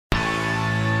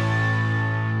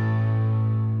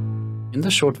In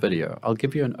this short video, I'll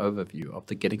give you an overview of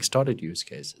the Getting Started use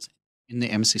cases in the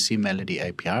MCC Melody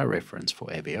API reference for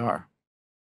AVR.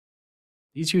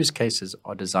 These use cases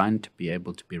are designed to be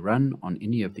able to be run on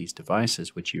any of these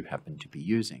devices which you happen to be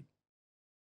using.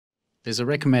 There's a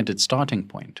recommended starting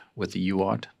point with the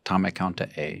UART, Timer Counter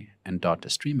A, and Data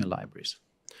Streamer libraries.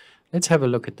 Let's have a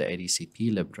look at the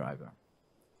ADCP-lib driver.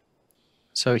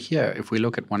 So here, if we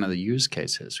look at one of the use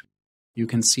cases, you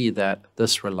can see that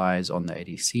this relies on the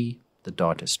ADC, the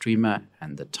data streamer,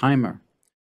 and the timer.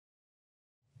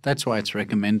 That's why it's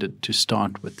recommended to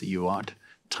start with the UART,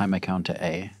 Timer Counter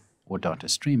A, or data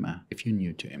streamer if you're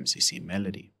new to MCC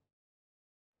Melody.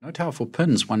 Note how for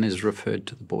pins one is referred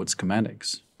to the board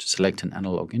schematics to select an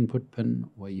analog input pin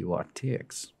or UART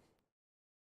TX.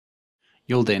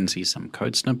 You'll then see some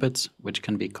code snippets which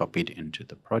can be copied into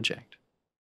the project.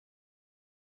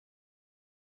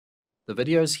 The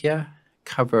videos here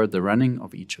cover the running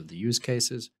of each of the use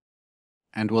cases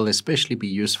and will especially be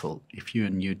useful if you are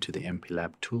new to the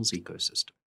MPLAB Tools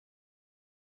Ecosystem.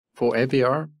 For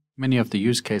AVR, many of the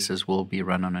use cases will be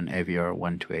run on an AVR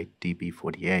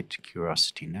 128DB48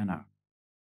 Curiosity Nano.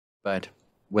 But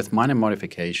with minor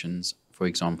modifications, for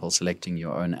example selecting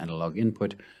your own analog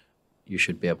input, you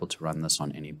should be able to run this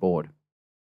on any board.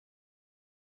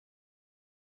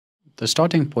 The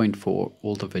starting point for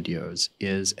all the videos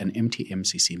is an empty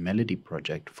MCC Melody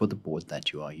project for the board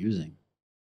that you are using.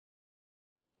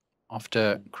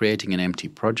 After creating an empty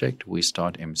project, we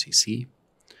start MCC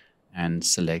and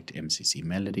select MCC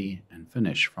Melody and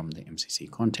finish from the MCC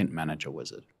Content Manager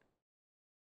wizard.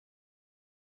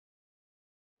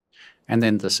 And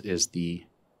then this is the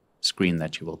screen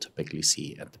that you will typically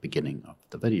see at the beginning of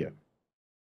the video.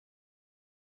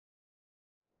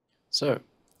 So,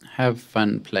 have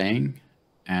fun playing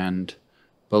and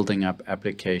building up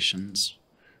applications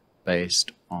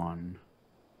based on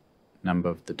number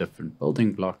of the different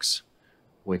building blocks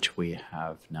which we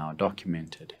have now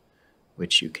documented,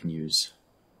 which you can use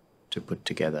to put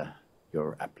together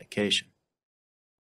your application.